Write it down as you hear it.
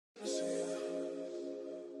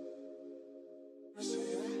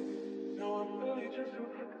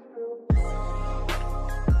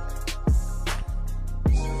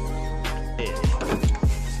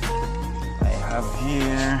have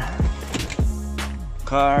here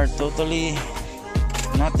car totally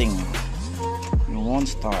nothing, it won't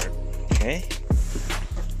start. Okay,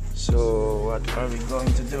 so what are we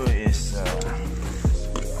going to do is I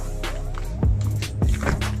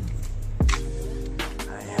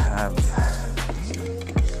have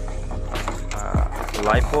a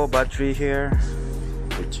Lipo battery here,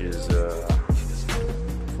 which is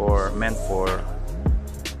meant for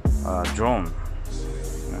drone.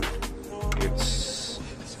 It's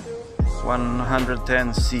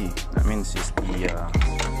 110C. That means it's the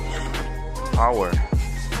power,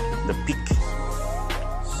 the peak.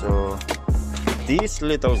 So this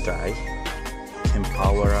little guy can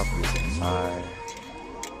power up this entire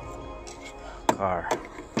car.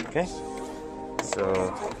 Okay, so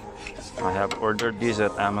I have ordered this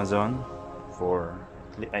at Amazon for,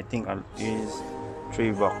 I think it is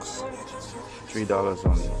 $3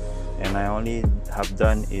 only, and I only have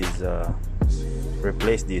done is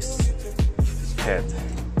replace this head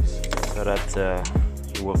so that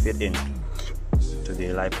it will fit in to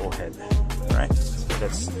the Lipo head. Alright, so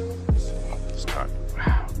let's start.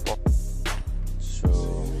 So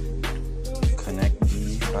connect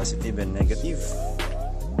the positive and negative.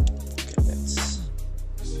 Okay,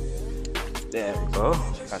 there we go.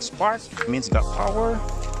 Got spark, means got power.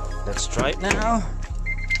 Let's try it now.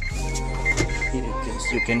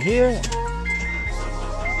 You can hear it.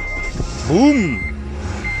 Boom!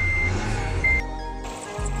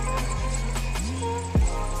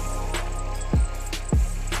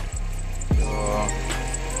 So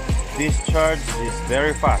this charge is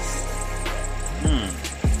very fast.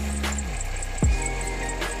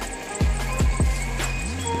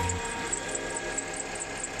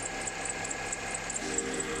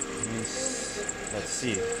 Let's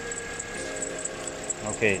see.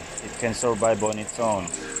 Okay, it can survive on its own.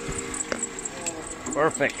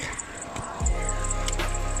 Perfect.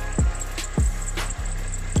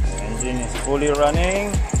 The engine is fully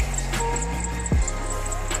running.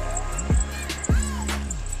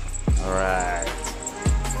 Alright,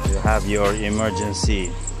 you have your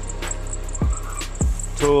emergency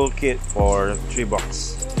toolkit for $3.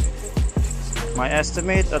 My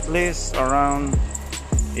estimate at least around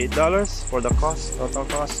 $8 for the cost, total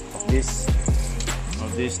cost of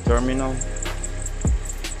this terminal.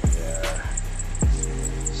 Yeah.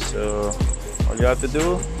 So all you have to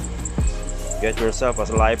do, get yourself a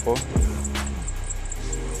Lipo